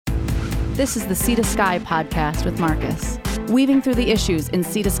This is the Sea to Sky podcast with Marcus, weaving through the issues in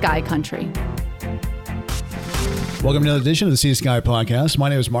Sea to Sky country. Welcome to another edition of the Sea to Sky podcast. My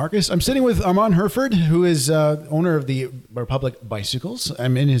name is Marcus. I'm sitting with Armand Herford, who is owner of the Republic Bicycles.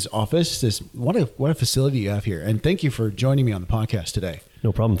 I'm in his office. What a facility you have here. And thank you for joining me on the podcast today.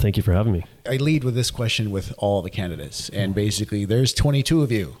 No problem. Thank you for having me. I lead with this question with all the candidates. And basically, there's 22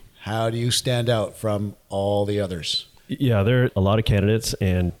 of you. How do you stand out from all the others? Yeah, there are a lot of candidates,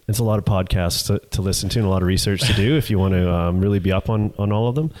 and it's a lot of podcasts to listen to and a lot of research to do if you want to really be up on all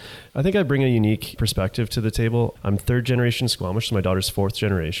of them. I think I bring a unique perspective to the table. I'm third generation Squamish, so my daughter's fourth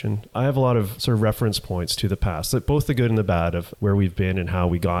generation. I have a lot of sort of reference points to the past, both the good and the bad of where we've been and how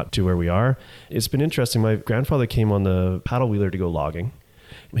we got to where we are. It's been interesting. My grandfather came on the paddle wheeler to go logging.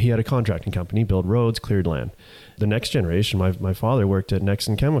 He had a contracting company, build roads, cleared land. The next generation, my father worked at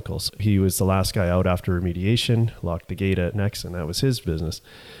Nexen Chemicals. He was the last guy out after remediation, locked the gate at Nexen. That was his business.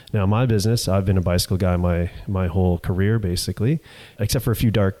 Now, my business, I've been a bicycle guy my whole career, basically, except for a few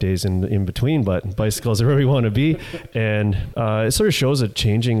dark days in between, but bicycles are where we want to be. And it sort of shows it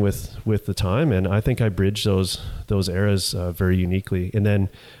changing with the time. And I think I bridge those eras very uniquely. And then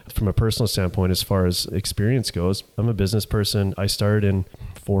from a personal standpoint, as far as experience goes, I'm a business person. I started in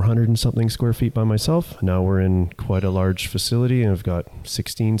 400 and something square feet by myself. Now we're in quite a large facility, and I've got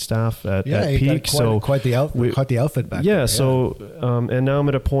 16 staff at peak. Quite the outfit back there. So and now I'm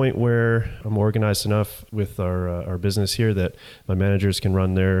at a point where I'm organized enough with our business here that my managers can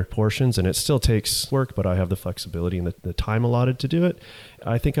run their portions, and it still takes work, but I have the flexibility and the time allotted to do it.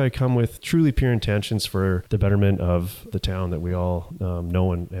 I think I come with truly pure intentions for the betterment of the town that we all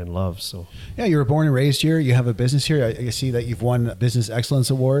know and love. So, yeah, you were born and raised here. You have a business here. I see that you've won a Business Excellence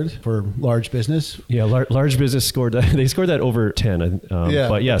Award for large business. Yeah, large business scored that. They scored that over 10.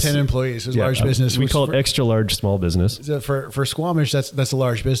 But yes, 10 employees is large business. We call it extra large small business. So for Squamish, that's a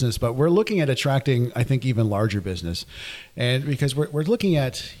large business. But we're looking at attracting, I think, even larger business, and because we're looking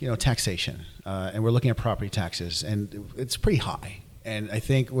at taxation and we're looking at property taxes, and it's pretty high. And I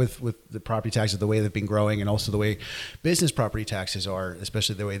think with the property taxes, the way they've been growing, and also the way business property taxes are,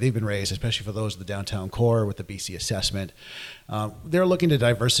 especially the way they've been raised, especially for those of the downtown core with the BC assessment, they're looking to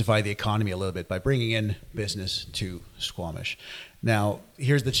diversify the economy a little bit by bringing in business to Squamish. Now,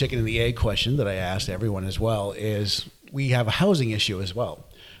 here's the chicken and the egg question that I asked everyone as well, is we have a housing issue as well.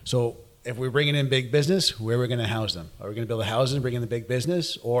 So if we're bringing in big business, where are we going to house them? Are we going to build a house and bring in the big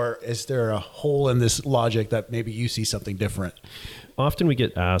business? Or is there a hole in this logic that maybe you see something different? Often we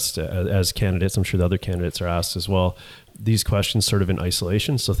get asked as candidates, I'm sure the other candidates are asked as well, these questions sort of in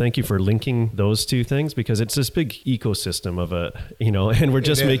isolation. So thank you for linking those two things, because it's this big ecosystem of and we're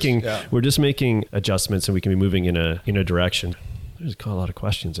just making adjustments, and we can be moving in a direction. There's a lot of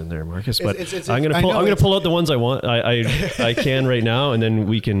questions in there, Marcus, but I'm going to pull out the ones I want. I can right now, and then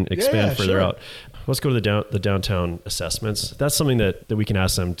we can expand further out. Let's go to the downtown assessments. That's something that we can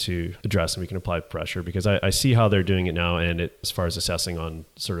ask them to address, and we can apply pressure, because I see how they're doing it now, and as far as assessing on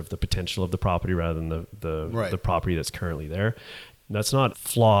sort of the potential of the property rather than the property that's currently there. That's not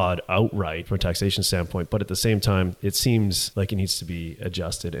flawed outright from a taxation standpoint, but at the same time, it seems like it needs to be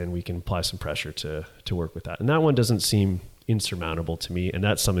adjusted, and we can apply some pressure to work with that. And that one doesn't seem insurmountable to me, and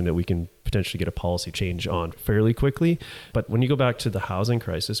that's something that we can potentially get a policy change on fairly quickly. But when you go back to the housing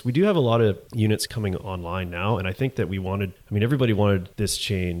crisis, we do have a lot of units coming online now, and I think that everybody wanted this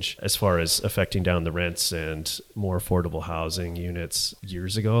change as far as affecting down the rents and more affordable housing units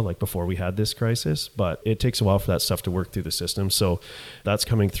years ago, like before we had this crisis, but it takes a while for that stuff to work through the system. So that's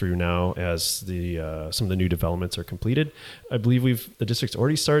coming through now as some of the new developments are completed. I believe the district's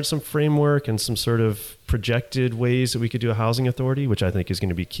already started some framework and some sort of projected ways that we could do a housing authority, which I think is going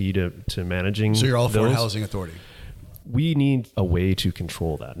to be key to managing. So you're all those. for housing authority? We need a way to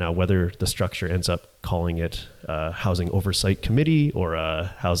control that. Now, whether the structure ends up calling it a housing oversight committee or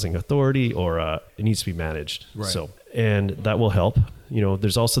a housing authority, or it needs to be managed. Right. So, and that will help.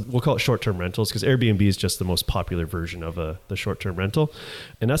 There's also, we'll call it short-term rentals, because Airbnb is just the most popular version of the short-term rental.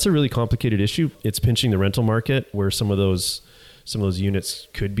 And that's a really complicated issue. It's pinching the rental market, where some of those units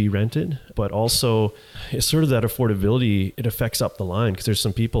could be rented, but also it's sort of that affordability. It affects up the line, because there's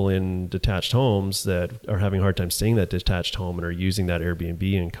some people in detached homes that are having a hard time staying in that detached home and are using that Airbnb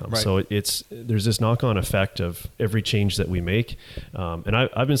income. Right. So there's this knock-on effect of every change that we make. And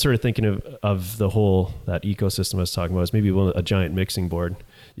I've been sort of thinking of the whole, that ecosystem I was talking about, as maybe a giant mixing board.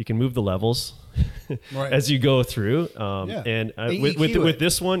 You can move the levels as you go through. And with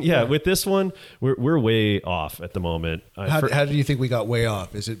this one, we're way off at the moment. How do you think we got way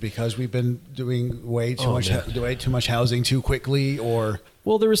off? Is it because we've been doing way too much housing too quickly, or?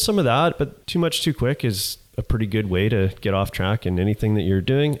 Well, there was some of that, but too much too quick is a pretty good way to get off track in anything that you're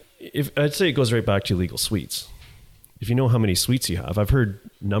doing. if I'd say it goes right back to legal suites. If you know how many suites you have, I've heard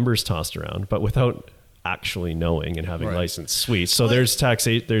numbers tossed around, but without actually knowing and having licensed suites. So there's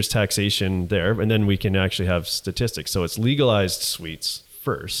taxation there, and then we can actually have statistics. So it's legalized suites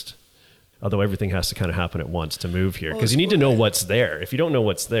first. Although everything has to kind of happen at once to move here, because you need to know what's there. If you don't know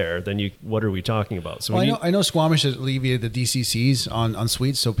what's there, then what are we talking about? So I know Squamish has alleviated the DCCs on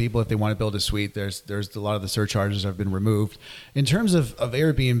suites, so people, if they want to build a suite, there's a lot of the surcharges have been removed. In terms of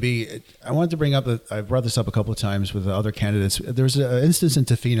Airbnb, I wanted to bring up that I've brought this up a couple of times with the other candidates. There was an instance in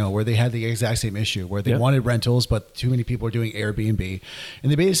Tofino where they had the exact same issue, where they wanted rentals, but too many people were doing Airbnb,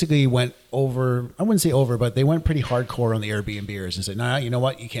 and they basically went over. I wouldn't say over, but they went pretty hardcore on the Airbnbers and said, "Nah, you know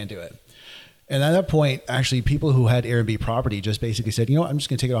what, you can't do it." And at that point, actually, people who had Airbnb property just basically said, "You know what? I'm just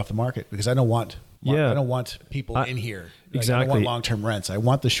going to take it off the market because I don't want people in here. Exactly. I don't want long-term rents. I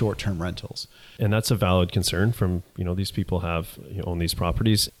want the short-term rentals." And that's a valid concern from, these people own these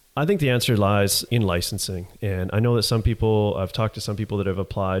properties. I think the answer lies in licensing. And I know that I've talked to some people that have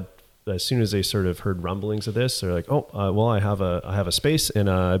applied as soon as they sort of heard rumblings of this. They're like, I have a space and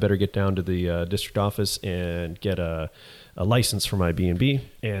I better get down to the district office and get a license for my B&B,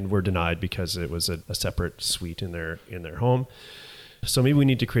 and we're denied because it was a separate suite in their home. So maybe we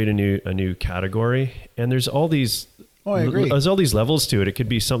need to create a new category. And there's all these I agree. There's all these levels to it. It could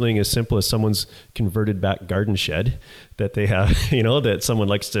be something as simple as someone's converted back garden shed that they have, that someone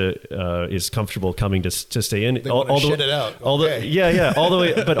likes to is comfortable coming to stay in. They want to shed it out. All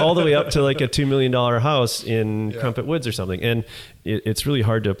the way up to like a $2 million house in Crumpet Woods or something. And it's really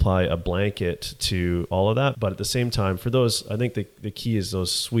hard to apply a blanket to all of that. But at the same time, for those, I think the key is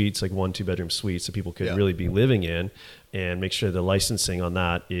those suites, like 1-2 bedroom suites that people could really be living in, and make sure the licensing on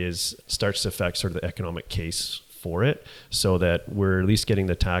that starts to affect sort of the economic case for it, so that we're at least getting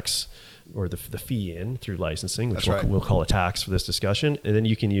the tax or the fee in through licensing, which we'll call a tax for this discussion. And then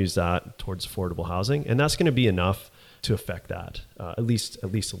you can use that towards affordable housing. And that's going to be enough to affect that, at least a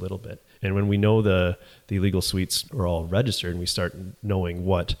little bit. And when we know the illegal suites are all registered, and we start knowing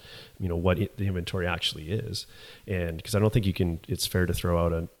what the inventory actually is, and because I don't think it's fair to throw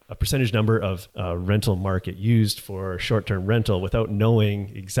out a percentage number of rental market used for short-term rental without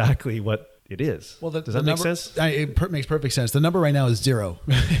knowing exactly what it is. Well, does that make sense? It makes perfect sense. The number right now is zero.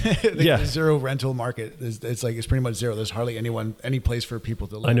 The zero rental market. It's pretty much zero. There's hardly any place for people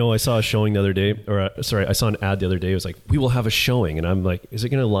to live. I know. I saw a showing the other day, I saw an ad the other day. It was like, we will have a showing. And I'm like, is it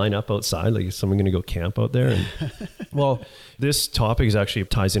going to line up outside? Like, is someone going to go camp out there? And, well, this topic actually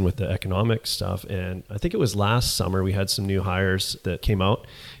ties in with the economic stuff. And I think it was last summer, we had some new hires that came out.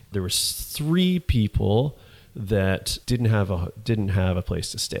 There was 3 people that didn't have a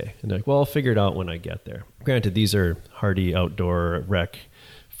place to stay, and they're like, well, I'll figure it out when I get there. Granted, these are hardy outdoor rec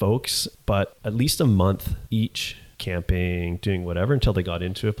folks, but at least a month each camping, doing whatever until they got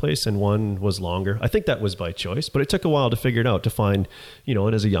into a place, and one was longer. I think that was by choice, but it took a while to figure it out, to find,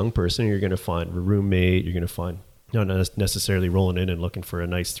 and as a young person, you're going to find a roommate, you're going to find not necessarily rolling in and looking for a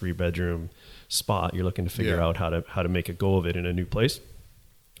nice 3-bedroom spot. You're looking to figure out how to make a go of it in a new place.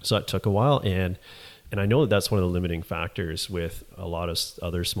 So it took a while, and I know that's one of the limiting factors with a lot of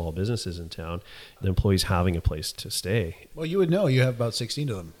other small businesses in town, the employees having a place to stay. Well, you would know. You have about 16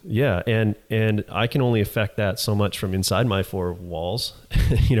 of them. Yeah, and I can only affect that so much from inside my 4 walls,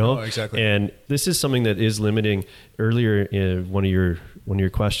 Oh, exactly. And this is something that is limiting. Earlier, one of your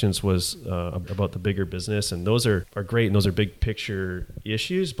questions was about the bigger business, and those are great, and those are big picture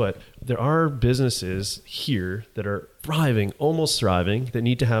issues, but there are businesses here that are thriving, almost thriving, that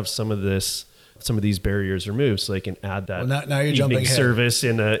need to have some of these barriers removed, so they can add that now you're jumping ahead. Service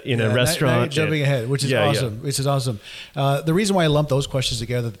in a restaurant. Now you're jumping ahead, which is awesome. Which is awesome. The reason why I lump those questions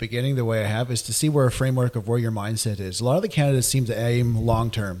together at the beginning the way I have is to see where a framework of where your mindset is. A lot of the candidates seem to aim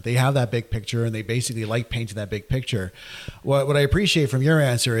long term. They have that big picture, and they basically like painting that big picture. What I appreciate from your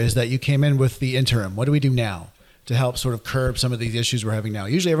answer is that you came in with the interim. What do we do now to help sort of curb some of these issues we're having now?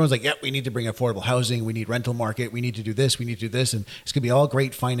 Usually everyone's like, we need to bring affordable housing. We need rental market. We need to do this. We need to do this. And it's going to be all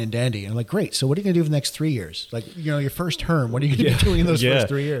great, fine, and dandy. And I'm like, great. So what are you going to do for the next 3 years? Like, your first term, what are you going to be doing in those first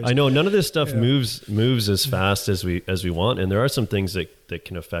 3 years? I know none of this stuff moves as fast as we want. And there are some things that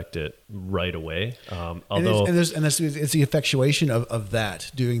can affect it right away. It's the effectuation of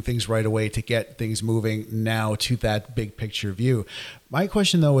that, doing things right away to get things moving now to that big picture view. My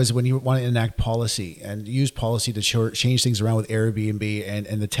question, though, is when you want to enact policy and use policy to change things around with Airbnb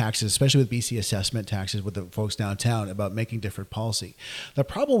and the taxes, especially with BC assessment taxes with the folks downtown, about making different policy. The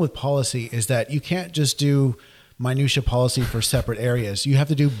problem with policy is that you can't just do minutia policy for separate areas. You have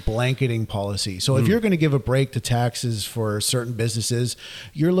to do blanketing policy. So if you're going to give a break to taxes for certain businesses,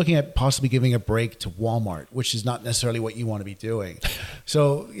 you're looking at possibly giving a break to Walmart, which is not necessarily what you want to be doing.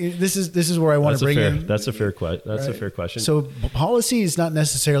 So this is where I want to bring in. That's a fair question. That's a fair question. So policy is not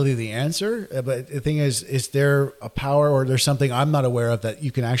necessarily the answer, but the thing is there a power or there's something I'm not aware of that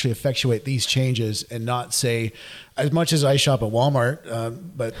you can actually effectuate these changes and not say, as much as I shop at Walmart,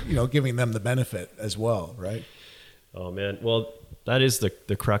 but giving them the benefit as well, right? Oh man, well that is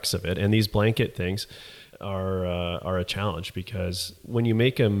the crux of it, and these blanket things are a challenge because when you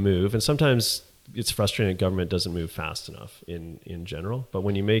make a move, and sometimes it's frustrating that government doesn't move fast enough in general, but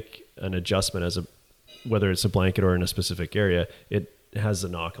when you make an adjustment whether it's a blanket or in a specific area, it has a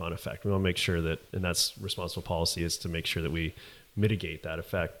knock-on effect. We want to make sure that, and that's responsible policy, is to make sure that we mitigate that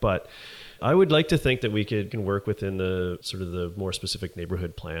effect. But I would like to think that we can work within the sort of the more specific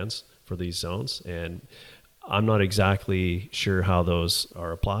neighborhood plans for these zones. And I'm not exactly sure how those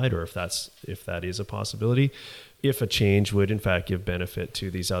are applied or if that is a possibility. If a change would in fact give benefit to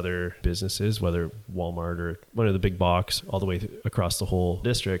these other businesses, whether Walmart or one of the big box all the way across the whole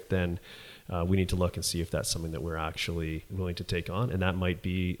district, then we need to look and see if that's something that we're actually willing to take on. And that might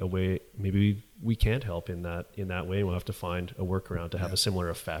be a way, maybe we can't help in that way. And we'll have to find a workaround to have a similar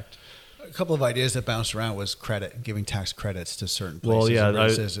effect. A couple of ideas that bounced around was giving tax credits to certain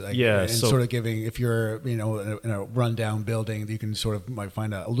places. Well, yeah, sort of giving, if you're, in a rundown building, you can sort of might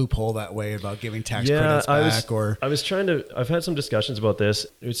find a loophole that way about giving tax credits back. I've had some discussions about this.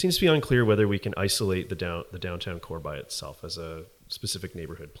 It seems to be unclear whether we can isolate the downtown core by itself as a specific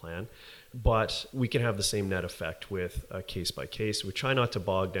neighborhood plan, but we can have the same net effect with a case by case. We try not to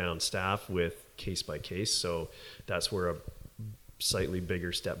bog down staff with case by case, so that's where a slightly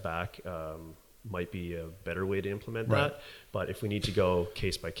bigger step back might be a better way to implement that. But if we need to go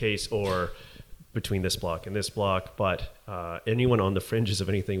case by case or between this block and this block, but anyone on the fringes of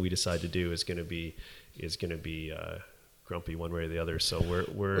anything we decide to do is going to be grumpy one way or the other. So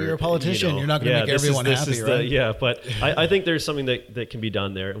you're a politician. You're not going to make everyone happy, right? But I think there's something that can be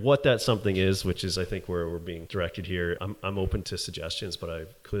done there. What that something is, which is I think where we're being directed here, I'm open to suggestions, but I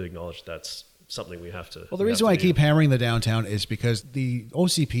clearly acknowledge that's something we have to. Well, the reason why I keep hammering the downtown is because the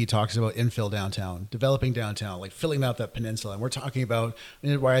OCP talks about infill downtown, developing downtown, like filling out that peninsula. And we're talking about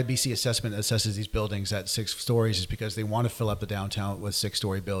why IBC assessment assesses these buildings at 6 stories is because they want to fill up the downtown with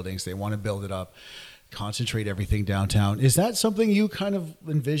 6-story buildings. They want to build it up, concentrate everything downtown. Is that something you kind of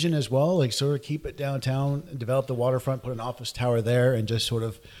envision as well? Like sort of keep it downtown, develop the waterfront, put an office tower there, and just sort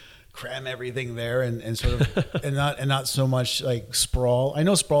of cram everything there and sort of and not so much like sprawl. I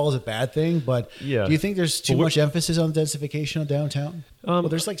know sprawl is a bad thing, but do you think there's too much emphasis on densification of downtown? Well,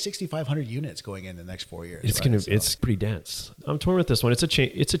 there's like 6,500 units going in the next 4 years. It's pretty dense. I'm torn with this one. It's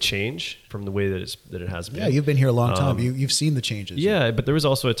a change from the way that it has been. Yeah, you've been here a long time. You've seen the changes. Yeah, but there was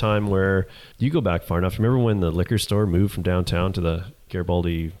also a time where you go back far enough. Remember when the liquor store moved from downtown to the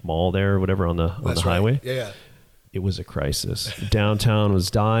Garibaldi Mall there or whatever on the highway? Yeah. It was a crisis. Downtown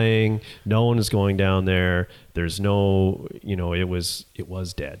was dying. No one is going down there. There's no, it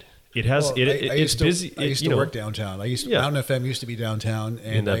was dead. It has. It's busy. I used to work downtown. Mountain FM used to be downtown,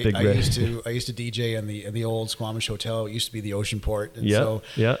 and I used to DJ in the old Squamish Hotel. It used to be the Ocean Port. And so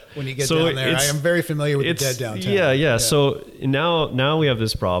when you get down there, I am very familiar with the dead downtown. Yeah. So now we have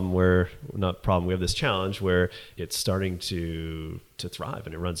this problem we have this challenge where it's starting to thrive,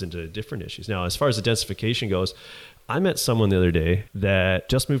 and it runs into different issues. Now, as far as the densification goes, I met someone the other day that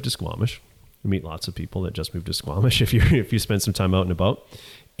just moved to Squamish. We meet lots of people that just moved to Squamish if you spend some time out and about.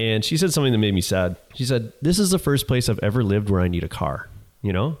 And she said something that made me sad. She said, "This is the first place I've ever lived where I need a car."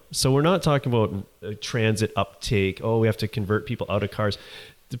 So we're not talking about transit uptake. Oh, we have to convert people out of cars.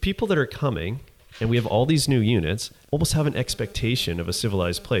 The people that are coming, and we have all these new units, almost have an expectation of a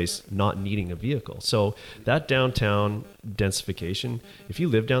civilized place not needing a vehicle. So that downtown densification, if you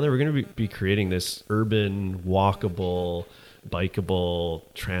live down there, we're going to be creating this urban, walkable, bikeable,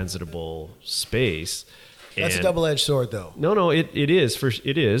 transitable space. That's a double-edged sword, though. No, it is for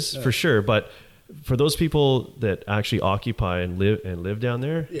sure. But for those people that actually occupy and live down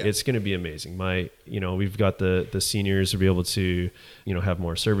there, it's going to be amazing. We've got the seniors to be able to, have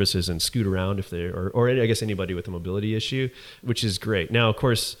more services and scoot around if they or I guess anybody with a mobility issue, which is great. Now, of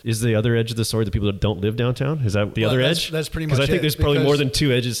course, is the other edge of the sword the people that don't live downtown? Is that the other edge? That's pretty much. Because I think there's probably more than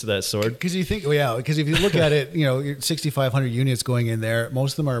 2 edges to that sword. Because you think, because if you look at it, 6,500 units going in there.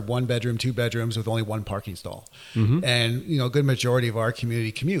 Most of them are 1 bedroom, 2 bedrooms with only 1 parking stall, and a good majority of our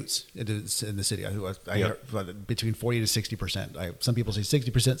community commutes in the city. I between 40 to 60%. Some people say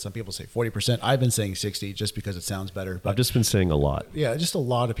 60%, some people say 40%. I've been saying saying 60 just because it sounds better. But I've just been saying a lot. yeah, just a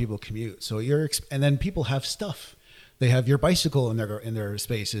lot of people commute. So and then people have stuff. They have your bicycle in their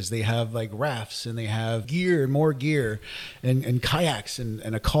spaces. They have like rafts, and they have gear, more gear, and kayaks,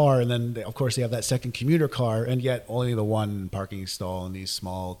 and a car. And then of course they have that second commuter car, and yet only the one parking stall in these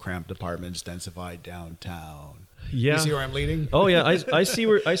small cramped apartments densified downtown. Yeah. You see where I'm leading? Oh yeah, I see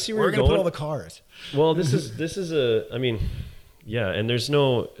where We're you're going to going. put all the cars. Well, this is I mean, yeah, and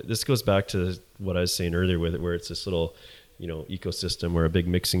this goes back to what I was saying earlier with it, where it's this little, ecosystem or a big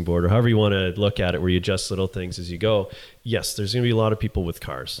mixing board, or however you want to look at it, where you adjust little things as you go. Yes, there's going to be a lot of people with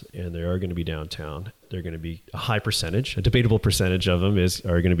cars, and they are going to be downtown. They're going to be a high percentage, a debatable percentage of them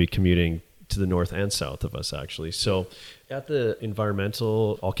are going to be commuting to the north and south of us, actually. So at the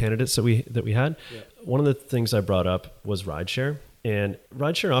environmental, all candidates that we had, one of the things I brought up was rideshare, and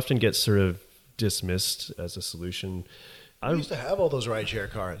rideshare often gets sort of dismissed as a solution. I used to have all those rideshare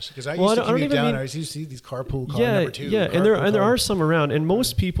cars because I used to commute down. I used to see these carpool car number 2. Yeah, and there are some around, and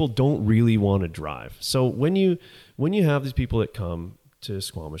most people don't really want to drive. So when you have these people that come to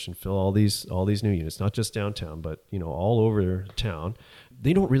Squamish and fill all these new units, not just downtown, but all over town,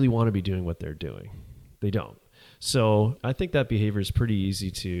 they don't really want to be doing what they're doing. They don't. So I think that behavior is pretty easy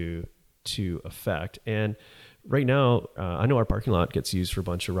to affect. And right now, I know our parking lot gets used for a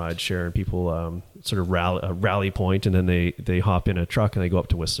bunch of ride share, and people sort of rally point, and then they hop in a truck and they go up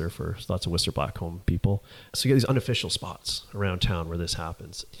to Whistler for lots of Whistler Blackcomb people. So you get these unofficial spots around town where this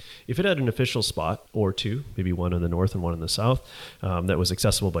happens. If it had an official spot or two, maybe one in the north and one in the south, that was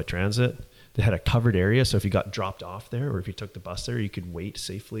accessible by transit, they had a covered area, so if you got dropped off there or if you took the bus there, you could wait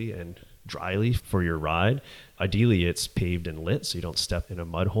safely and dryly for your ride. Ideally, it's paved and lit, so you don't step in a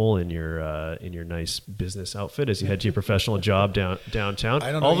mud hole in your nice business outfit as you head to your professional job downtown.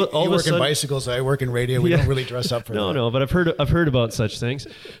 I don't know. You work in bicycles. I work in radio. We don't really dress up for that. No, but I've heard about such things.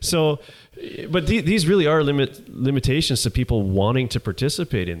 So, but these really are limitations to people wanting to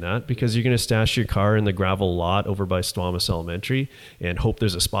participate in that, because you're going to stash your car in the gravel lot over by Squamish Elementary and hope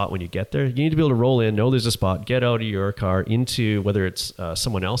there's a spot when you get there. You need to be able to roll in, know there's a spot, get out of your car into whether it's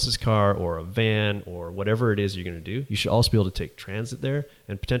someone else's car or a van or whatever it is you're going to do. You should also be able to take transit there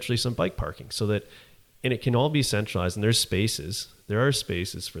and potentially some bike parking, and it can all be centralized, and there are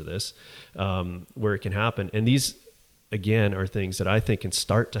spaces for this where it can happen. And these, again, are things that I think can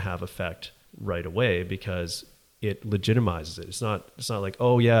start to have effect right away, because it legitimizes it. It's not like,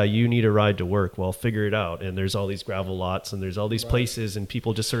 oh yeah, you need a ride to work. Well, figure it out. And there's all these gravel lots, and there's all these places, and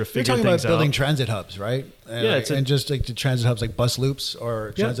people just sort of figure things out. You're talking about building transit hubs, right? And just like the transit hubs, like bus loops,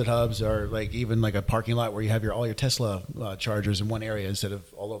 or transit hubs, or like even like a parking lot where you have all your Tesla chargers in one area instead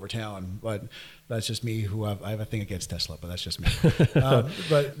of all over town. But that's just me, I have a thing against Tesla, but that's just me.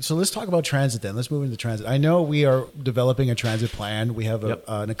 But so let's talk about transit then. Let's move into transit. I know we are developing a transit plan. We have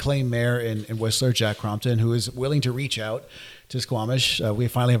an acclaimed mayor in Whistler, Jack Crompton, who is willing to reach out to Squamish. We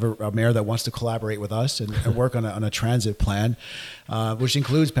finally have a mayor that wants to collaborate with us and work on a transit plan, which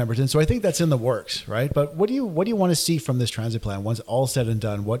includes Pemberton. So I think that's in the works, right? But what do you want to see from this transit plan once all said and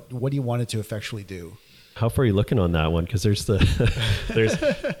done? What do you want it to effectually do? How far are you looking on that one? Because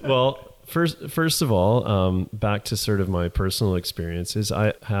well. First of all, back to sort of my personal experiences,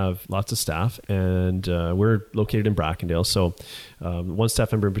 I have lots of staff, and we're located in Brackendale. So one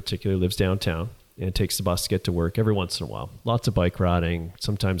staff member in particular lives downtown and takes the bus to get to work every once in a while. Lots of bike riding,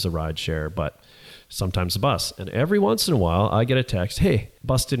 sometimes a ride share, but sometimes a bus. And every once in a while, I get a text, hey,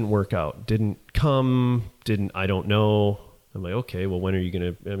 bus didn't work out, didn't come, I don't know. I'm like, okay, well, when are you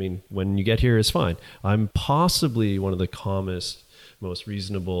going to, when you get here is fine. I'm possibly one of the calmest, most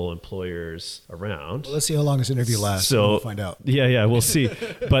reasonable employers around. Well, let's see how long this interview lasts. So we'll find out. Yeah, we'll see.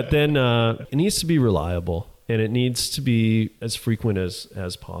 But then it needs to be reliable, and it needs to be as frequent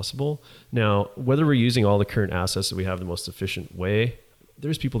as possible. Now, whether we're using all the current assets that we have the most efficient way,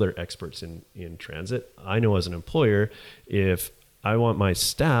 there's people that are experts in transit. I know as an employer, if I want my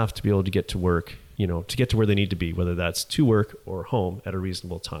staff to be able to get to work, to get to where they need to be, whether that's to work or home at a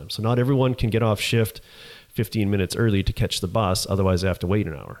reasonable time. So not everyone can get off shift 15 minutes early to catch the bus, otherwise they have to wait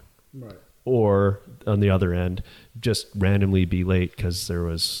an hour. Right. Or on the other end, just randomly be late because there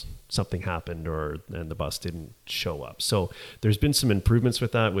was something happened and the bus didn't show up. So there's been some improvements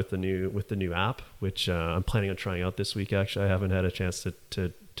with that with the new app, which I'm planning on trying out this week. Actually, I haven't had a chance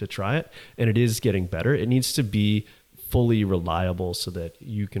to try it, and it is getting better. It needs to be fully reliable so that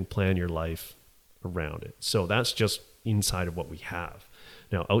you can plan your life around it. So that's just inside of what we have.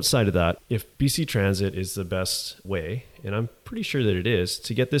 Now, outside of that, if BC Transit is the best way, and I'm pretty sure that it is,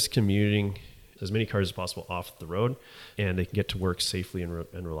 to get this commuting as many cars as possible off the road, and they can get to work safely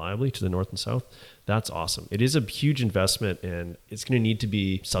and reliably to the north and south. That's awesome. It is a huge investment, and it's going to need to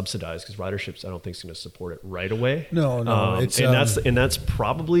be subsidized because riderships, I don't think, is going to support it right away. No, that's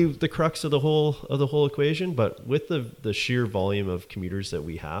probably the crux of the whole equation. But with the sheer volume of commuters that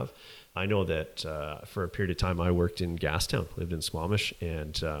we have, I know that for a period of time I worked in Gastown, lived in Squamish,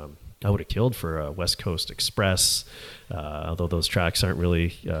 and I would have killed for a West Coast Express, although those tracks aren't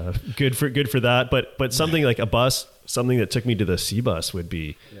really good for that. But something like a bus, something that took me to the C-Bus would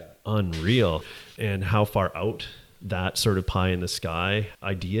be unreal. And how far out that sort of pie in the sky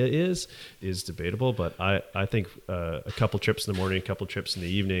idea is debatable. But I think a couple trips in the morning, a couple trips in the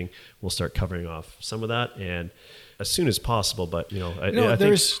evening will start covering off some of that. And as soon as possible, but I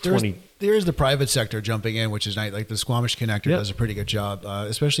think there's the private sector jumping in, which is nice. Like the Squamish Connector does a pretty good job,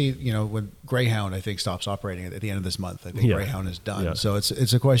 especially when Greyhound I think stops operating at the end of this month. I think Greyhound is done, so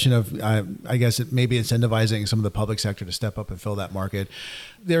it's a question of I guess it maybe incentivizing some of the public sector to step up and fill that market.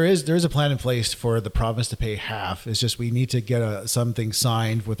 There is a plan in place for the province to pay half. It's just we need to get something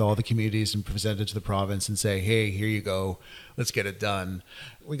signed with all the communities and present it to the province and say, hey, here you go. Let's get it done.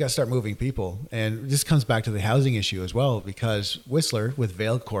 We got to start moving people. And this comes back to the housing issue as well, because Whistler with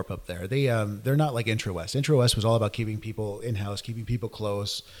Vail Corp up there, they're not like Intrawest. Intrawest was all about keeping people in-house, keeping people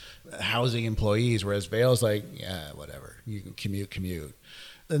close, housing employees, whereas Vail's like, yeah, whatever. You can commute.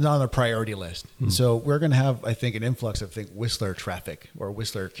 They're not on a priority list. Mm-hmm. So we're going to have, I think, an influx of Whistler traffic or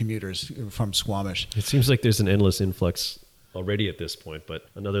Whistler commuters from Squamish. It seems like there's an endless influx already at this point, but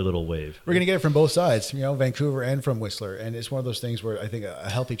another little wave. We're going to get it from both sides, Vancouver and from Whistler. And it's one of those things where I think a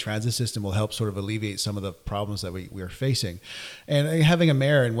healthy transit system will help sort of alleviate some of the problems that we are facing. And having a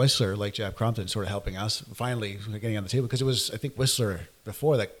mayor in Whistler like Jeff Crompton sort of helping us finally getting on the table, because it was, I think, Whistler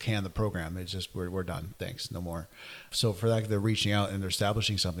before that canned the program. It's just, we're done. Thanks. No more. So for that, they're reaching out and they're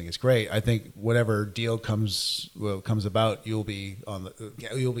establishing something. It's great. I think whatever deal comes about, you'll be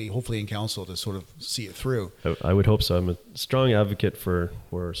hopefully in council to sort of see it through. I would hope so. I'm a strong advocate for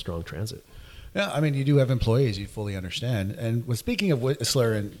strong transit. Yeah, I mean, you do have employees, you fully understand. And speaking of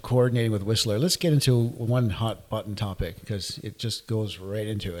Whistler and coordinating with Whistler, let's get into one hot button topic, because it just goes right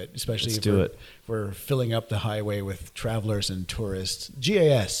into it, especially if we're filling up the highway with travelers and tourists.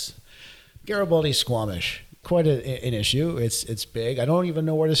 GAS, Garibaldi Squamish, quite an issue. It's big. I don't even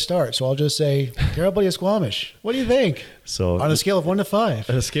know where to start, so I'll just say Garibaldi Squamish. What do you think? So on a scale of 1 to 5.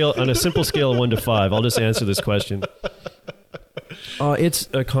 On a simple scale of 1 to 5, I'll just answer this question. It's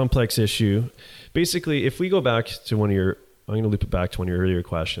a complex issue. Basically, if we go back to I'm going to loop it back to one of your earlier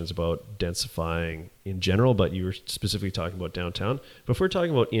questions about densifying in general, but you were specifically talking about downtown. But if we're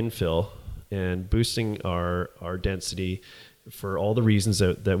talking about infill and boosting our density for all the reasons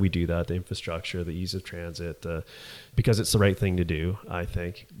that we do that, the infrastructure, the ease of transit, because it's the right thing to do, I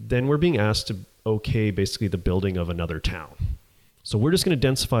think, then we're being asked to basically the building of another town. So we're just going to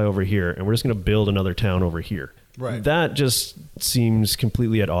densify over here, and we're just going to build another town over here. Right. That just seems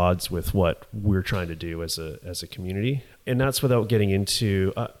completely at odds with what we're trying to do as a community, and that's without getting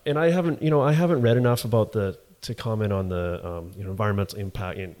into. And I haven't read enough about to comment on the environmental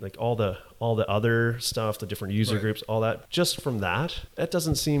impact and like all the other stuff, the different user groups, all that. Just from that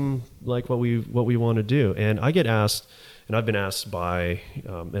doesn't seem like what we want to do. And I get asked, and I've been asked by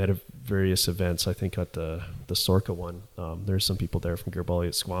at various events. I think at the Sorka one, there's some people there from Garibaldi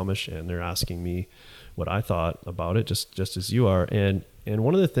at Squamish, and they're asking me what I thought about it, just as you are. And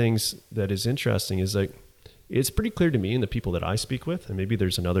one of the things that is interesting is like, it's pretty clear to me and the people that I speak with, and maybe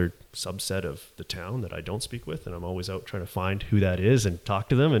there's another subset of the town that I don't speak with, and I'm always out trying to find who that is and talk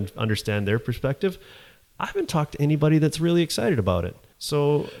to them and understand their perspective. I haven't talked to anybody that's really excited about it.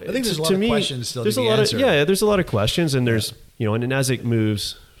 So I think there's a lot of questions still to be answered. There's a lot of questions, and there's, and as it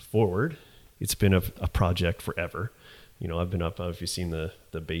moves forward, it's been a project forever. I've been up. If you've seen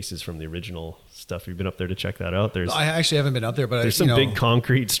the bases from the original stuff, you've been up there to check that out. I actually haven't been up there, but there's some big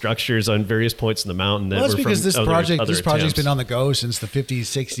concrete structures on various points in the mountain. That's because this project's been on the go since the 50s,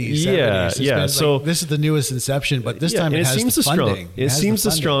 60s, 70s. Yeah. So this is the newest inception, but this time it has the funding. It seems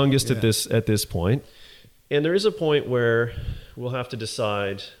the strongest at this point. And there is a point where we'll have to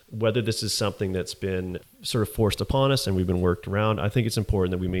decide whether this is something that's been sort of forced upon us and we've been worked around. I think it's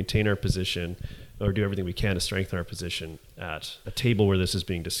important that we maintain our position, or do everything we can to strengthen our position at a table where this is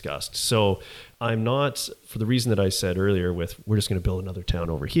being discussed. So I'm not, for the reason that I said earlier with, we're just going to build another town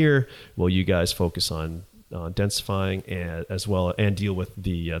over here while you guys focus on densifying as well, and deal with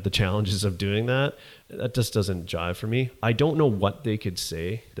the challenges of doing that. That just doesn't jive for me. I don't know what they could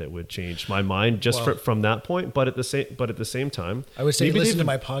say that would change my mind just from that point. But at the same time, I would say listen to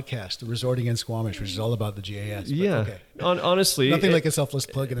my podcast, The Resort Against Squamish, which is all about the GAS. Yeah, okay. Honestly, nothing like a selfless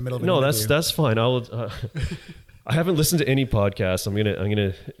plug in the middle of an interview. That's fine. I haven't listened to any podcasts. I'm gonna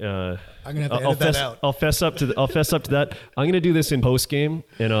have to edit that out. I'll fess up to that. I'm gonna do this in post game,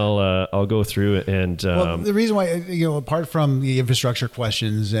 and I'll go through it. And the reason why, apart from the infrastructure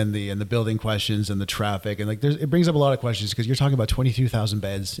questions and the building questions and the traffic, and it brings up a lot of questions, because you're talking about 22,000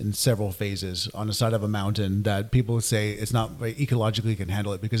 beds in several phases on the side of a mountain that people would say it's not ecologically can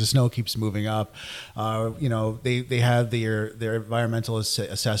handle it because the snow keeps moving up. They have their environmental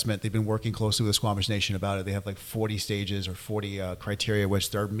assessment. They've been working closely with the Squamish Nation about it. They have 40 stages or 40 criteria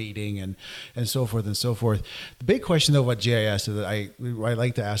which they're meeting, and so forth and so forth. The big question though about GIS that I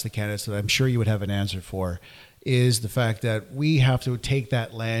like to ask the candidates, that I'm sure you would have an answer for, is the fact that we have to take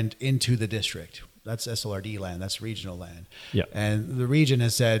that land into the district. That's SLRD land, that's regional land. Yeah. And the region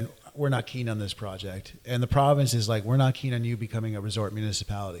has said, we're not keen on this project. And the province is like, we're not keen on you becoming a resort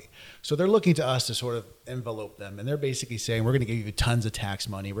municipality. So they're looking to us to sort of envelope them. And they're basically saying, we're going to give you tons of tax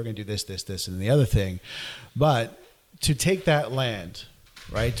money. We're going to do this, and the other thing. But to take that land,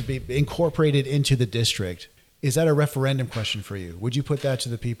 right, to be incorporated into the district, is that a referendum question for you? Would you put that to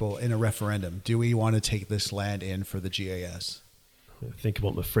the people in a referendum? Do we want to take this land in for the GAS? Think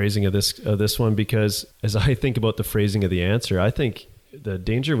about the phrasing of this one, because as I think about the phrasing of the answer, I think the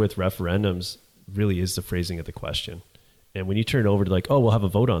danger with referendums really is the phrasing of the question. And when you turn it over to we'll have a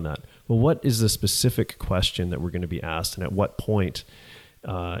vote on that. Well, what is the specific question that we're going to be asked, and at what point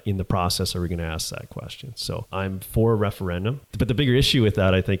in the process are we going to ask that question? So I'm for a referendum, but the bigger issue with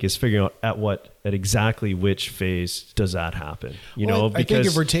that, I think, is figuring out at exactly which phase does that happen. I think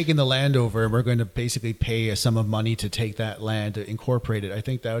if we're taking the land over and we're going to basically pay a sum of money to take that land to incorporate it, I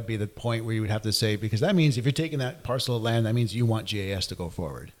think that would be the point where you would have to say, because that means if you're taking that parcel of land, that means you want GAS to go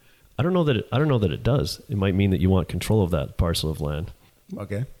forward. I don't know that it does. It might mean that you want control of that parcel of land.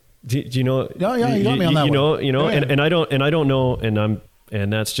 Okay. Do you know? No, yeah, you got me on that one. Yeah. And I don't know,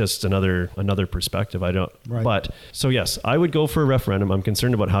 and that's just another perspective. I don't. Right. But so yes, I would go for a referendum. I'm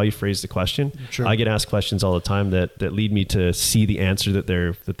concerned about how you phrase the question. Sure. I get asked questions all the time that lead me to see the answer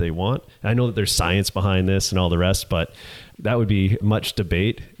that they want. I know that there's science behind this and all the rest, but that would be much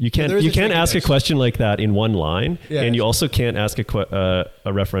debate. You can't ask a question like that in one line, and you also can't ask a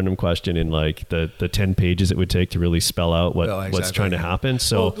referendum question in the 10 pages it would take to really spell out what's trying to happen.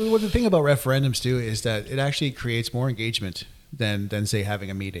 So the thing about referendums too is that it actually creates more engagement than say having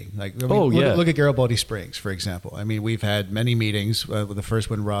a meeting. Look at Garibaldi Springs, for example. I mean, we've had many meetings. The first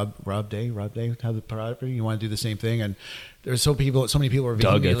one, Rob Day had the property. You want to do the same thing, and there's so many people were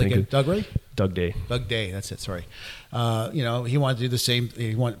Doug, I think. Doug Ray? Doug Day. Doug Day, that's it. Sorry. He wanted to do the same.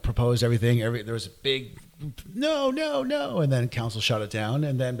 He proposed everything. There was a big no, and then council shut it down,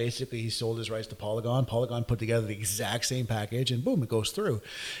 and then basically he sold his rights to Polygon. Polygon put together the exact same package, and boom, it goes through.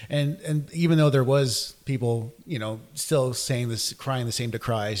 And even though there was people, still saying this, crying the same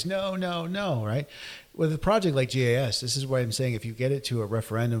decries, no, right? With a project like GAS, this is why I'm saying if you get it to a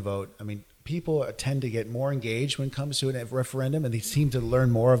referendum vote, I mean, people tend to get more engaged when it comes to a referendum, and they seem to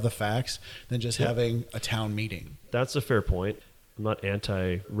learn more of the facts than just having a town meeting. That's a fair point. I'm not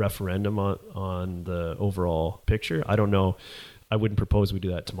anti-referendum on the overall picture. I don't know. I wouldn't propose we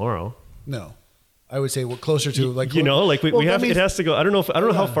do that tomorrow. No. I would say we're closer to it has to go. I don't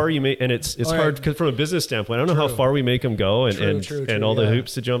know how far you make, and it's hard because from a business standpoint, I don't know how far we make them go, and all the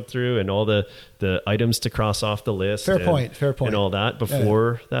hoops to jump through, and all the items to cross off the list. Fair point. And all that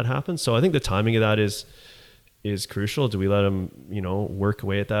before that happens. So I think the timing of that is crucial. Do we let them, work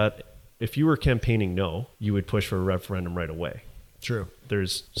away at that? If you were campaigning no, you would push for a referendum right away. True.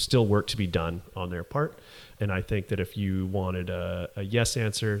 There's still work to be done on their part. And I think that if you wanted a yes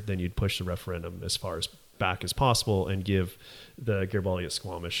answer, then you'd push the referendum as far as back as possible and give the Garibaldi at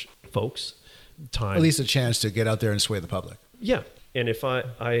Squamish folks time. At least a chance to get out there and sway the public. Yeah. And if I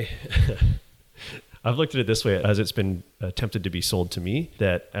I've looked at it this way as it's been attempted to be sold to me,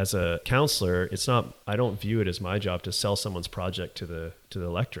 that as a counselor, I don't view it as my job to sell someone's project to the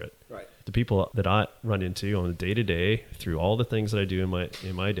electorate. Right. The people that I run into on a day-to-day through all the things that I do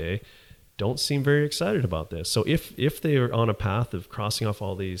in my day don't seem very excited about this. So if they are on a path of crossing off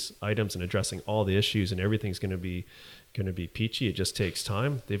all these items and addressing all the issues and everything's going to be peachy, it just takes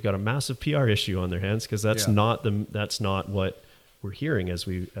time. They've got a massive PR issue on their hands because that's not what we're hearing as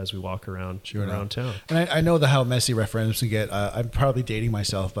we walk around town. And I know how messy referendums can get. I'm probably dating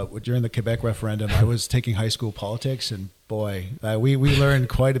myself, but during the Quebec referendum, I was taking high school politics, and boy, we learned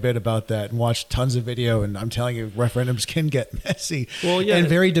quite a bit about that and watched tons of video. And I'm telling you, referendums can get messy and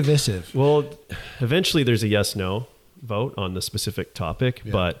very divisive. Well, eventually there's a yes/no vote on the specific topic,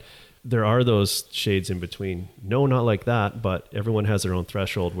 but there are those shades in between. No, not like that, but everyone has their own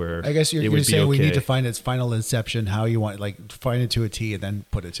threshold where I guess you're saying we need to find its final inception, how you want, like find it to a T and then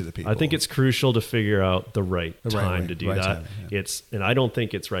put it to the people. I think it's crucial to figure out the right time to do that. Time, and I don't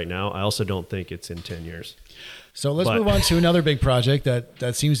think it's right now. I also don't think it's in 10 years. So let's move on to another big project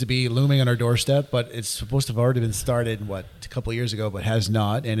that seems to be looming on our doorstep, but it's supposed to have already been started, a couple of years ago, but has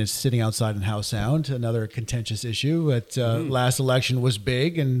not, and it's sitting outside in Howe Sound, another contentious issue. Last election was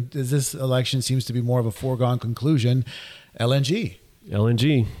big, and this election seems to be more of a foregone conclusion. LNG.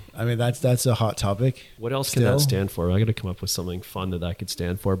 I mean, that's a hot topic. What else can that stand for? I got to come up with something fun that could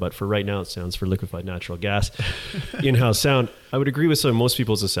stand for, but for right now, it stands for liquefied natural gas. In Howe Sound, I would agree with most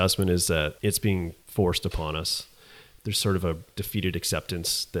people's assessment is that it's being forced upon us. There's sort of a defeated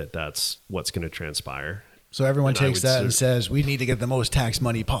acceptance that that's what's going to transpire. So everyone takes that and says, we need to get the most tax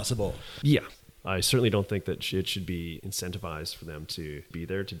money possible. Yeah. I certainly don't think that it should be incentivized for them to be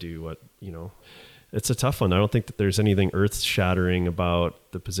there to do what, it's a tough one. I don't think that there's anything earth-shattering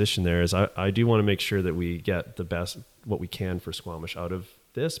about the position there. I do want to make sure that we get the best, what we can for Squamish out of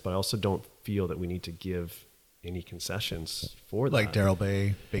this, but I also don't feel that we need to give any concessions for that. Like Darrell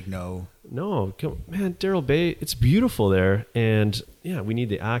Bay, big no. No, man, Darrell Bay, it's beautiful there. And yeah, we need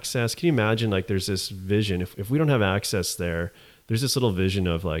the access. Can you imagine, there's this vision, if we don't have access there's this little vision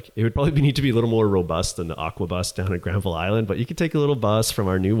of it would probably need to be a little more robust than the Aqua Bus down at Granville Island, but you could take a little bus from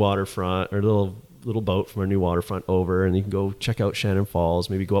our new waterfront, or a little boat from our new waterfront over, and you can go check out Shannon Falls,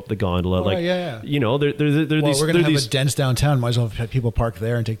 maybe go up the gondola. We're going to have a dense downtown. Might as well have people park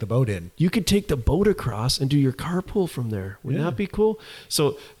there and take the boat in. You could take the boat across and do your carpool from there. Wouldn't that be cool?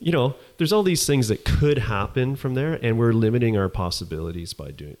 So, there's all these things that could happen from there, and we're limiting our possibilities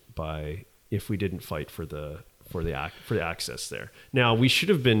by if we didn't fight for the access there. Now, we should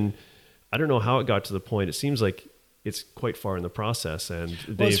have been, I don't know how it got to the point. It seems like it's quite far in the process, and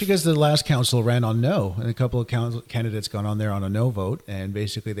it's because the last council ran on no, and a couple of candidates gone on there on a no vote, and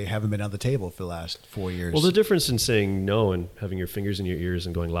basically they haven't been on the table for the last 4 years. Well, the difference in saying no and having your fingers in your ears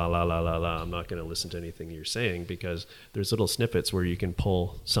and going la la la la la, I'm not going to listen to anything you're saying, because there's little snippets where you can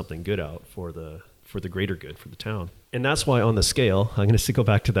pull something good out for the greater good for the town. And that's why on the scale, I'm going to go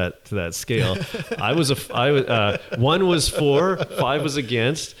back to that scale. One was for, 5 was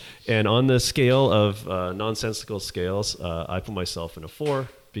against, and on the scale of nonsensical scales, I put myself in a 4,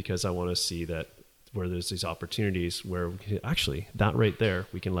 because I want to see that where there's these opportunities where we can, actually that right there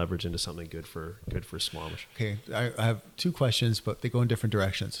we can leverage into something good for Squamish. Okay, I have 2 questions, but they go in different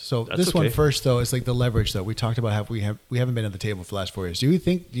directions. So this one first, though, is the leverage. Though we talked about we haven't been at the table for the last 4 years. Do you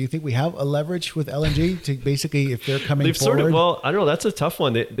think we have a leverage with LNG to basically, if they're coming forward? I don't know. That's a tough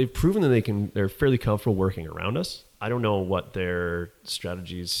one. They've proven that they're fairly comfortable working around us. I don't know what their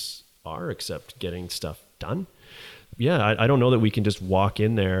strategies are except getting stuff done. Yeah, I don't know that we can just walk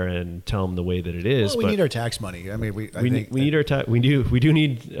in there and tell them the way that it is. Well, we need our tax money. I mean, we need our tax. We do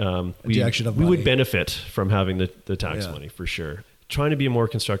need injection of money. We would benefit from having the tax money for sure. Trying to be a more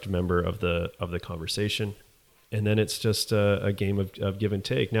constructive member of the conversation, and then it's just a game of give and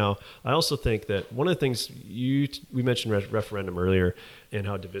take. Now, I also think that one of the things we mentioned referendum earlier and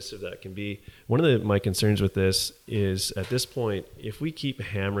how divisive that can be. One of my concerns with this is, at this point, if we keep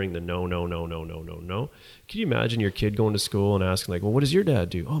hammering the no, can you imagine your kid going to school and asking well, what does your dad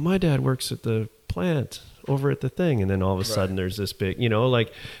do? Oh, my dad works at the plant over at the thing. And then all of a sudden there's this big,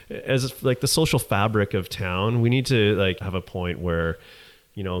 as the social fabric of town, we need to have a point where,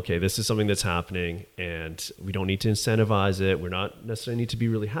 okay, this is something that's happening and we don't need to incentivize it. We're not necessarily need to be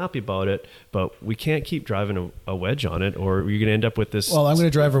really happy about it, but we can't keep driving a wedge on it, or you're going to end up with this. Well, I'm going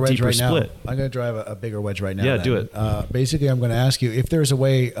to drive a wedge right split. now. I'm going to drive a bigger wedge right now. Yeah, do it. Basically, I'm going to ask you, if there's a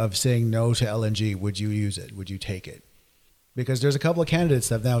way of saying no to LNG, would you use it? Would you take it? Because there's a couple of candidates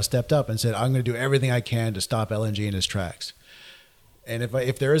that have now stepped up and said, I'm going to do everything I can to stop LNG in its tracks. And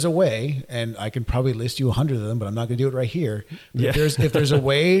if there is a way, and I can probably list you 100 of them, but I'm not going to do it right here. Yeah. If there's a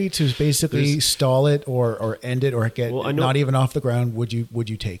way to basically stall it or end it or get not even off the ground, would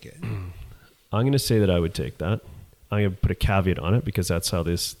you take it? I'm going to say that I would take that. I'm going to put a caveat on it, because that's how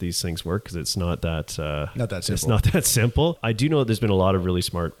these things work, because it's not that simple. It's not that simple. I do know that there's been a lot of really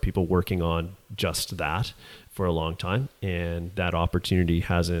smart people working on just that for a long time, and that opportunity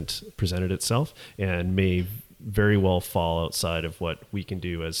hasn't presented itself and may very well fall outside of what we can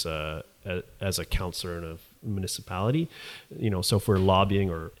do as a counselor municipality. So if we're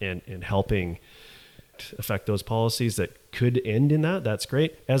lobbying and helping affect those policies that could end in that, that's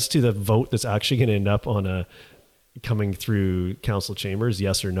great. As to the vote that's actually going to end up on coming through council chambers,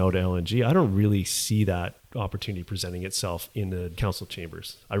 yes or no to LNG, I don't really see that opportunity presenting itself in the council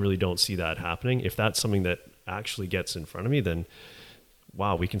chambers. I really don't see that happening. If that's something that actually gets in front of me, then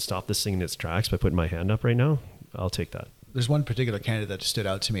wow, we can stop this thing in its tracks by putting my hand up right now. I'll take that. There's one particular candidate that stood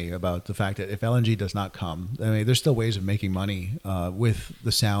out to me about the fact that if LNG does not come, I mean, there's still ways of making money with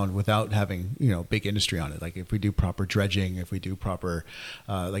the sound without having, big industry on it. Like if we do proper dredging, if we do proper,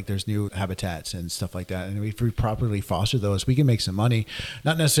 like there's new habitats and stuff like that. And if we properly foster those, we can make some money,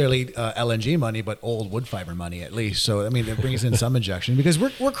 not necessarily LNG money, but old wood fiber money at least. So, I mean, it brings in some injection because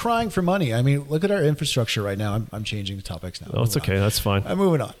we're crying for money. I mean, look at our infrastructure right now. I'm changing the topics now. Oh, it's okay. That's fine. I'm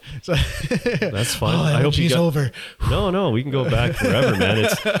moving on. So that's fine. I hope he's over. No, we can go back forever, man.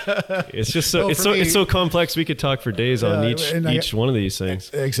 It's just so it's so complex. We could talk for days on each one of these things.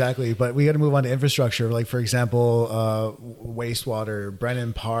 Exactly, but we got to move on to infrastructure. Like for example, wastewater,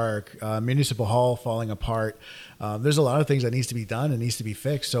 Brennan Park, Municipal Hall falling apart. There's a lot of things that needs to be done and needs to be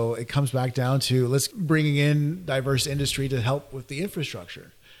fixed. So it comes back down to let's bringing in diverse industry to help with the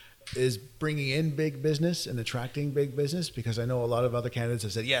infrastructure. Is bringing in big business and attracting big business, because I know a lot of other candidates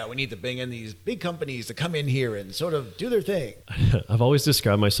have said, yeah, we need to bring in these big companies to come in here and sort of do their thing. I've always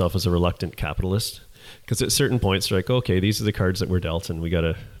described myself as a reluctant capitalist, because at certain points they're like, okay, these are the cards that we're dealt and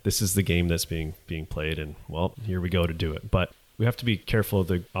this is the game that's being played, and well, here we go to do it. But we have to be careful of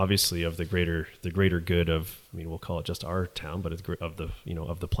the greater good of, I mean, we'll call it just our town, but of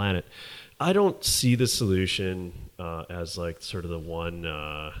the planet. I don't see the solution as like sort of the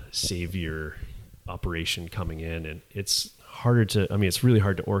one savior operation coming in, and it's really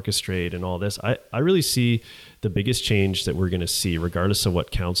hard to orchestrate and all this. I really see the biggest change that we're going to see, regardless of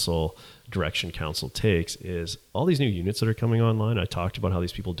what direction council takes, is all these new units that are coming online. I talked about how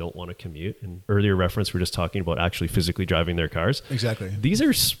these people don't want to commute, and earlier reference, we're just talking about actually physically driving their cars. Exactly. These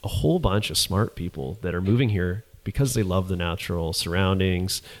are a whole bunch of smart people that are moving here because they love the natural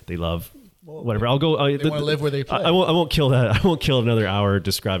surroundings. They love whatever. I'll go. They want to live where they play. I won't kill that. I won't kill another hour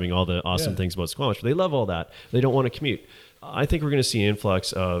describing all the awesome things about Squamish. But they love all that. They don't want to commute. I think we're going to see an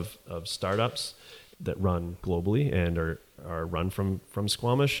influx of startups that run globally and are run from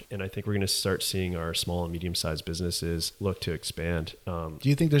Squamish, and I think we're going to start seeing our small and medium-sized businesses look to expand. Do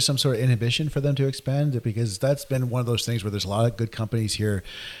you think there's some sort of inhibition for them to expand? Because that's been one of those things where there's a lot of good companies here,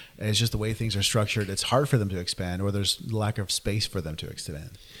 and it's just the way things are structured. It's hard for them to expand, or there's lack of space for them to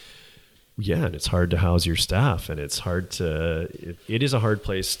expand. Yeah, and it's hard to house your staff, and it's hard it is a hard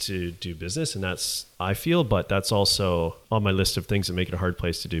place to do business, and that's, I feel, but that's also on my list of things that make it a hard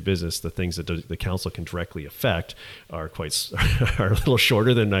place to do business. The things that the council can directly affect are a little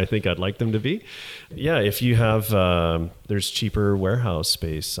shorter than I think I'd like them to be. Yeah, if you have, there's cheaper warehouse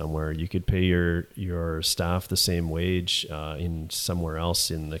space somewhere, you could pay your staff the same wage in somewhere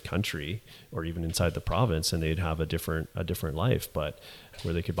else in the country or even inside the province, and they'd have a different life, but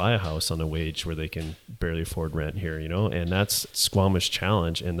where they could buy a house on a wage where they can barely afford rent here, and that's Squamish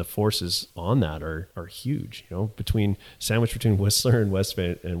challenge. And the forces on that are huge, sandwiched between Whistler and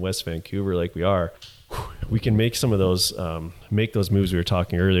West Vancouver, like we are. We can make some of those, make those moves we were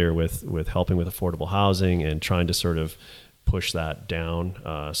talking earlier with helping with affordable housing and trying to sort of push that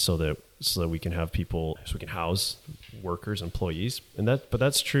down so that we can have people, so we can house workers, employees, but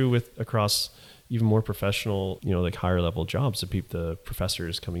that's true across even more professional, like higher level jobs. The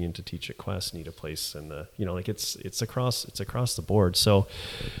professors coming in to teach at Quest need a place, and it's across the board. So,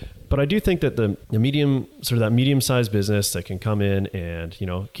 but I do think that the medium-sized business that can come in and, can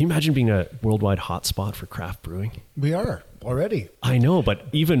you imagine being a worldwide hotspot for craft brewing? We are already. I know, but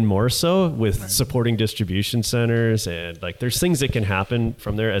even more so with supporting distribution centers, and like there's things that can happen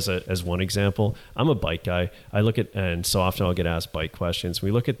from there. As one example, I'm a bike guy. And so often I'll get asked bike questions.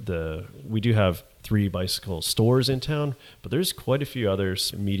 We do have 3 bicycle stores in town, but there's quite a few other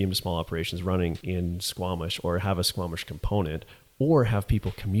medium to small operations running in Squamish, or have a Squamish component, or have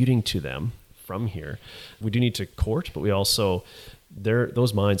people commuting to them from here. We do need to court, but we also,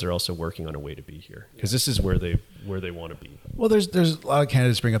 those minds are also working on a way to be here, because this is where they want to be. Well, there's a lot of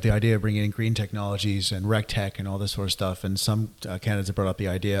candidates bring up the idea of bringing in green technologies and rec tech and all this sort of stuff, and some candidates have brought up the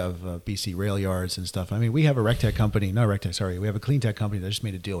idea of BC rail yards and stuff. I mean, we have a we have a clean tech company that just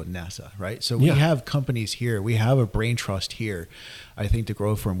made a deal with NASA, right? So we have companies here, we have a brain trust here, I think, to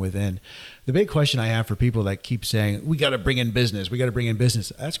grow from within. The big question I have for people that keep saying, we got to bring in business,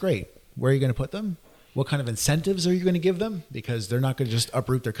 that's great. Where are you going to put them? What kind of incentives are you going to give them? Because they're not going to just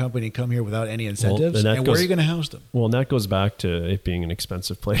uproot their company and come here without any incentives. Well, and where are you going to house them? Well, and that goes back to it being an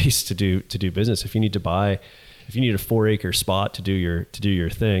expensive place to do business. If you need a 4-acre spot to do your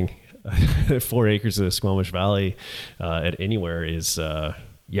thing, 4 acres of the Squamish Valley at anywhere is so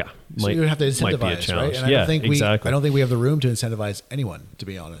you would have to incentivize, right? And exactly. I don't think we have the room to incentivize anyone, to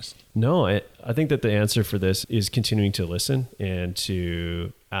be honest. No, I think that the answer for this is continuing to listen and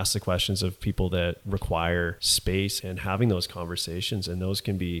to ask the questions of people that require space and having those conversations. And those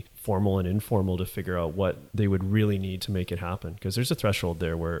can be formal and informal to figure out what they would really need to make it happen. Because there's a threshold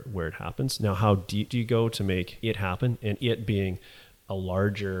there where it happens. Now, how deep do you go to make it happen? And it being a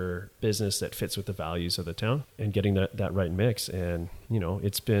larger business that fits with the values of the town and getting that right mix. And,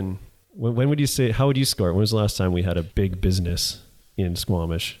 it's been, when would you say, how would you score it? When was the last time we had a big business in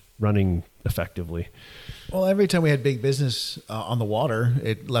Squamish running effectively? Well, every time we had big business on the water,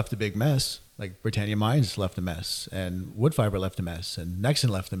 it left a big mess. Like Britannia Mines left a mess, and Woodfibre left a mess, and Nexen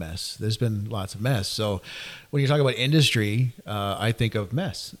left a mess. There's been lots of mess. So when you talk about industry, I think of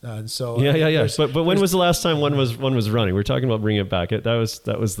mess. Yeah. But when was the last time one was running? We're talking about bringing it back. That was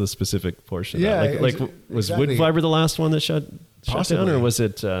the specific portion. Yeah, of that. Was exactly. Woodfibre the last one that shut down, or was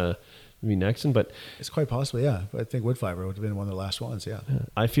it maybe Nexen? But it's quite possible. Yeah, I think Woodfibre would have been one of the last ones. Yeah.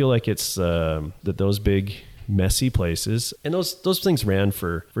 I feel like it's that those big messy places, and those things ran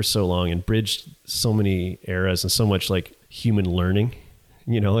for so long and bridged so many eras and so much like human learning.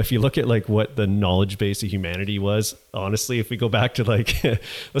 If you look at like what the knowledge base of humanity was, honestly, if we go back to like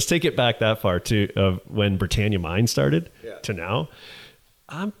let's take it back that far to when Britannia Mine started to now,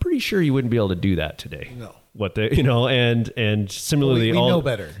 I'm pretty sure you wouldn't be able to do that today. No. And similarly, we know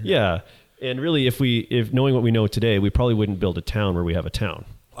better. Yeah. And really, if knowing what we know today, we probably wouldn't build a town where we have a town.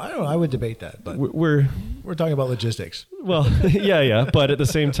 I don't know. I would debate that, but we're talking about logistics. Well, yeah. But at the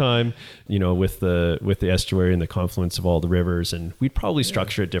same time, with the estuary and the confluence of all the rivers, and we'd probably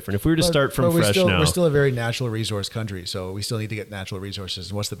structure it different. If we were to start from fresh now. We're still a very natural resource country, so we still need to get natural resources.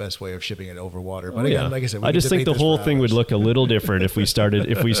 And what's the best way of shipping it over water? But again, like I said, I just think the whole thing would look a little different if we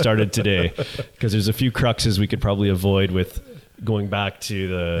started today, because there's a few cruxes we could probably avoid with going back to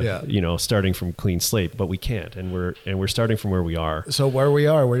the starting from clean slate, but we can't, and we're starting from where we are. So where we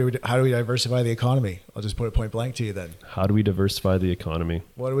are, how do we diversify the economy? I'll just put it point blank to you then. How do we diversify the economy?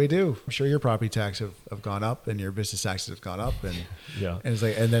 What do we do? I'm sure your property tax have gone up and your business taxes have gone up, and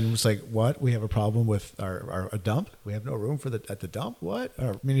and it's like what? We have a problem with our dump. We have no room at the dump. What?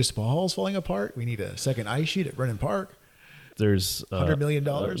 Our municipal hall's falling apart. We need a second ice sheet at Brennan Park. There's $100 million.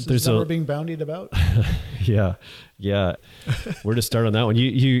 There's number being boundied about. Yeah. Where to start on that one?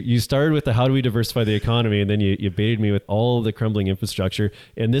 You started with the how do we diversify the economy, and then you baited me with all of the crumbling infrastructure.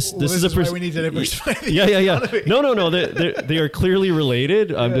 And this is why we need to diversify the economy. No. They are clearly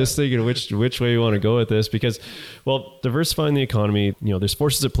related. I'm just thinking which way you want to go with this, because, well, diversifying the economy, there's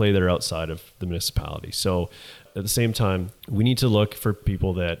forces at play that are outside of the municipality. So at the same time, we need to look for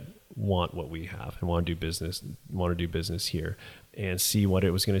people that want what we have and want to do business here, and see what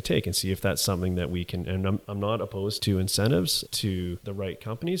it was going to take, and see if that's something that we can. And I'm not opposed to incentives to the right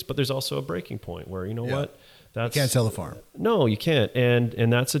companies, but there's also a breaking point where what, you can't sell the farm. No, you can't,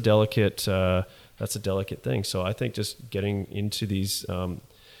 and that's a delicate thing. So I think just getting into these,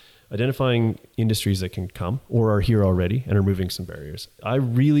 identifying industries that can come or are here already and are removing some barriers. I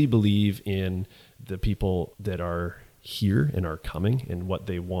really believe in the people that are here and are coming and what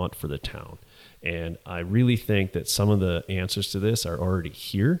they want for the town. And I really think that some of the answers to this are already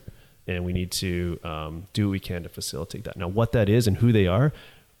here, and we need to do what we can to facilitate that. Now, what that is and who they are,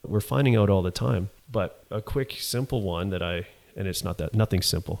 we're finding out all the time. But a quick, simple one and it's nothing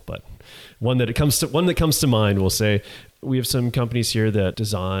simple, but one that comes to mind, we'll say we have some companies here that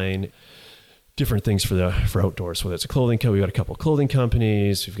design different things for outdoors, whether it's a clothing company. We've got a couple of clothing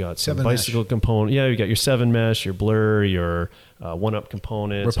companies. We've got some bicycle component. Yeah, you got your 7 Mesh, your Blur, your 1-Up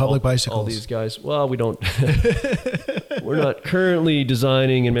components. Republic Bicycles. All these guys. Well, we don't. We're not currently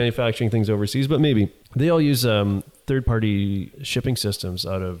designing and manufacturing things overseas, but maybe they all use third-party shipping systems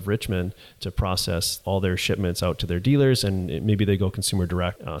out of Richmond to process all their shipments out to their dealers, and maybe they go consumer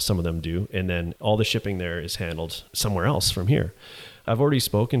direct. Some of them do, and then all the shipping there is handled somewhere else from here. I've already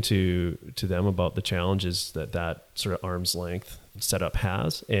spoken to them about the challenges that sort of arm's length setup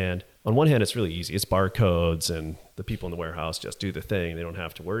has. And on one hand, it's really easy. It's barcodes, and the people in the warehouse just do the thing. They don't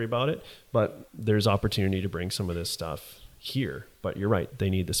have to worry about it. But there's opportunity to bring some of this stuff here. But you're right,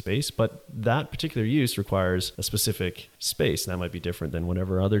 they need the space. But that particular use requires a specific space. And that might be different than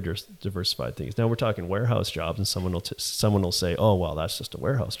whatever other diversified things. Now we're talking warehouse jobs, and someone will say, oh, well, that's just a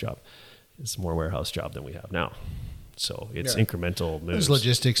warehouse job. It's more warehouse job than we have now. So it's incremental moves. There's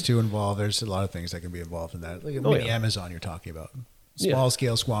logistics too involved. There's a lot of things that can be involved in that. Like mini Amazon you're talking about. Small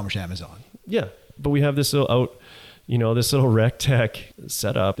scale Squamish Amazon. Yeah. But we have this little this little rec tech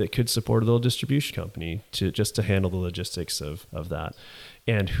setup that could support a little distribution company to handle the logistics of that.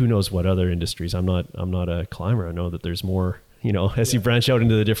 And who knows what other industries. I'm not a climber. I know that there's more, as you branch out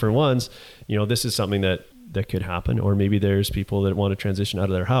into the different ones, this is something that could happen. Or maybe there's people that want to transition out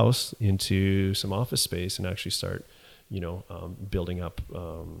of their house into some office space and actually start, building up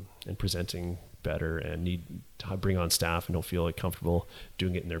and presenting better and need to bring on staff and don't feel like comfortable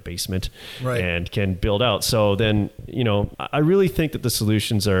doing it in their basement and can build out. So then, I really think that the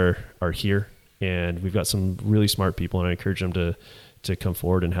solutions are here, and we've got some really smart people, and I encourage them to come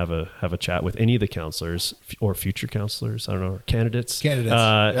forward and have a chat with any of the counselors or future counselors, I don't know, candidates,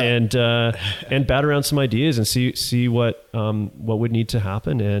 and bat around some ideas and see what would need to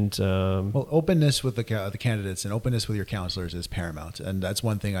happen. And openness with the candidates and openness with your counselors is paramount, and that's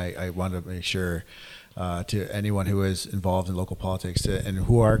one thing I want to make sure to anyone who is involved in local politics and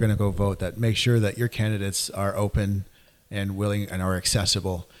who are going to go vote, that make sure that your candidates are open and willing and are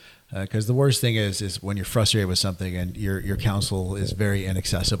accessible. Because the worst thing is when you're frustrated with something and your counsel is very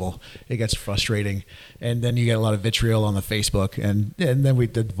inaccessible. It gets frustrating, and then you get a lot of vitriol on the Facebook, and then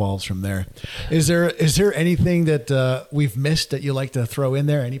it devolves from there. Is there anything that we've missed that you like to throw in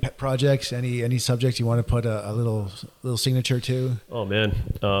there? Any pet projects? Any subjects you want to put a little signature to? Oh man,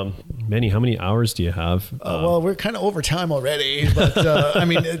 Manny, how many hours do you have? Well, we're kind of over time already, but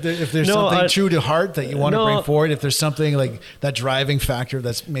if there's something true to heart that you want to bring forward, if there's something like that driving factor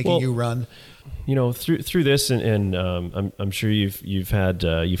that's making you run, through this, and I'm sure you've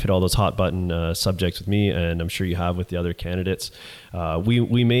hit all those hot button subjects with me, and I'm sure you have with the other candidates.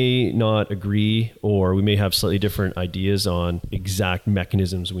 We may not agree, or we may have slightly different ideas on exact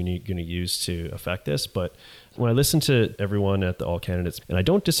mechanisms we're going to use to affect this, but when I listen to everyone at the all candidates, and I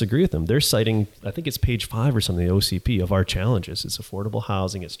don't disagree with them, they're citing, I think it's page 5 or something, the OCP of our challenges. It's affordable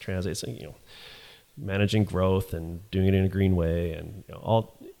housing, it's transit, it's, managing growth and doing it in a green way, and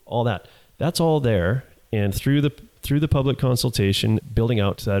all that. That's all there. And through the public consultation, building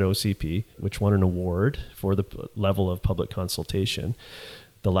out to that OCP, which won an award for the level of public consultation,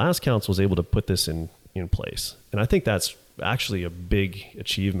 the last council was able to put this in place. And I think that's actually a big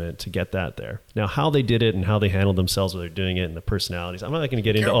achievement to get that there. Now, how they did it and how they handled themselves while they're doing it and the personalities, I'm not going to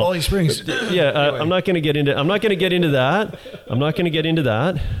get into all these Springs. Anyway. I'm not going to get into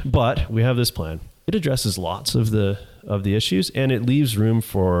that. But we have this plan. It addresses lots of the issues, and it leaves room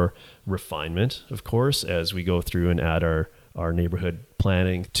for refinement, of course, as we go through and add our neighborhood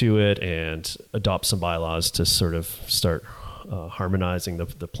planning to it and adopt some bylaws to sort of start harmonizing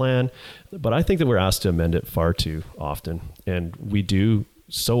the plan. But I think that we're asked to amend it far too often, and we do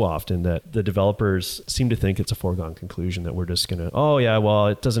so often that the developers seem to think it's a foregone conclusion that we're just going to,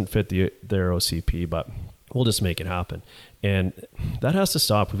 it doesn't fit their OCP, but we'll just make it happen. And that has to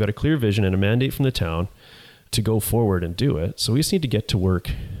stop. We've got a clear vision and a mandate from the town to go forward and do it. So we just need to get to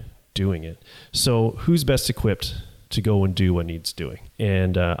work doing it. So who's best equipped to go and do what needs doing?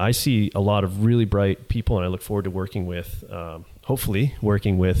 And I see a lot of really bright people, and I look forward to working with, hopefully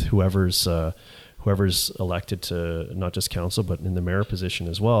working with whoever's elected to not just council, but in the mayor position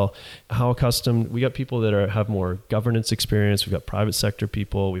as well. How accustomed, we got people that have more governance experience. We've got private sector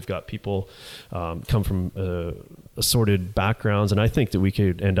people. We've got people come from assorted backgrounds. And I think that we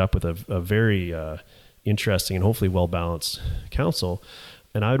could end up with a very interesting and hopefully well-balanced council.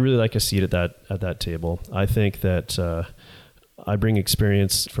 And I would really like a seat at that table. I think that I bring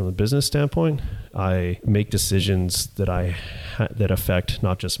experience from a business standpoint. I make decisions that affect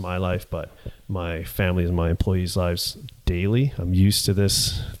not just my life, but my family's and my employees' lives daily. I'm used to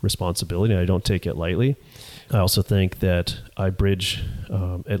this responsibility, and I don't take it lightly. I also think that I bridge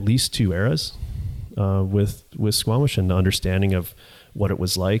at least 2 eras with Squamish, and the understanding of what it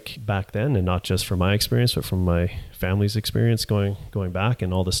was like back then, and not just from my experience, but from my family's experience going back,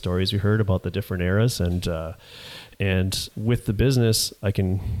 and all the stories we heard about the different eras. And with the business, I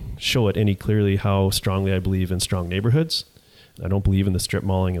can show it clearly how strongly I believe in strong neighborhoods. I don't believe in the strip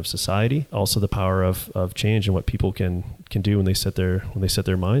malling of society. Also, the power of change and what people can do when they set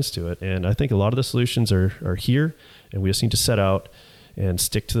their minds to it. And I think a lot of the solutions are here, and we just need to set out and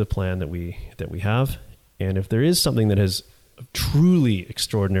stick to the plan that we have. And if there is something that has truly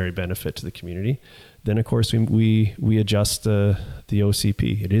extraordinary benefit to the community, then of course we adjust the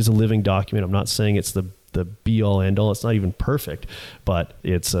OCP. It is a living document. I'm not saying it's the be all end all. It's not even perfect, but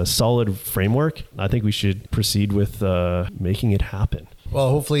it's a solid framework. I think we should proceed with making it happen. Well,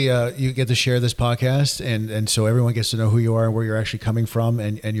 hopefully you get to share this podcast, and so everyone gets to know who you are and where you're actually coming from,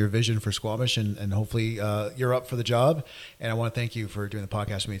 and your vision for Squamish, and hopefully you're up for the job. And I want to thank you for doing the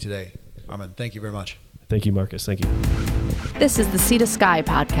podcast with me today. Armand, thank you very much. Thank you, Marcus. Thank you. This is the Sea to Sky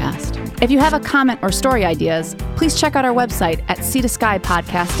podcast. If you have a comment or story ideas, please check out our website at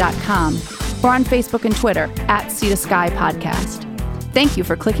seatoskypodcast.com or on Facebook and Twitter at Sea to Sky Podcast. Thank you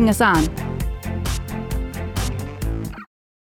for clicking us on.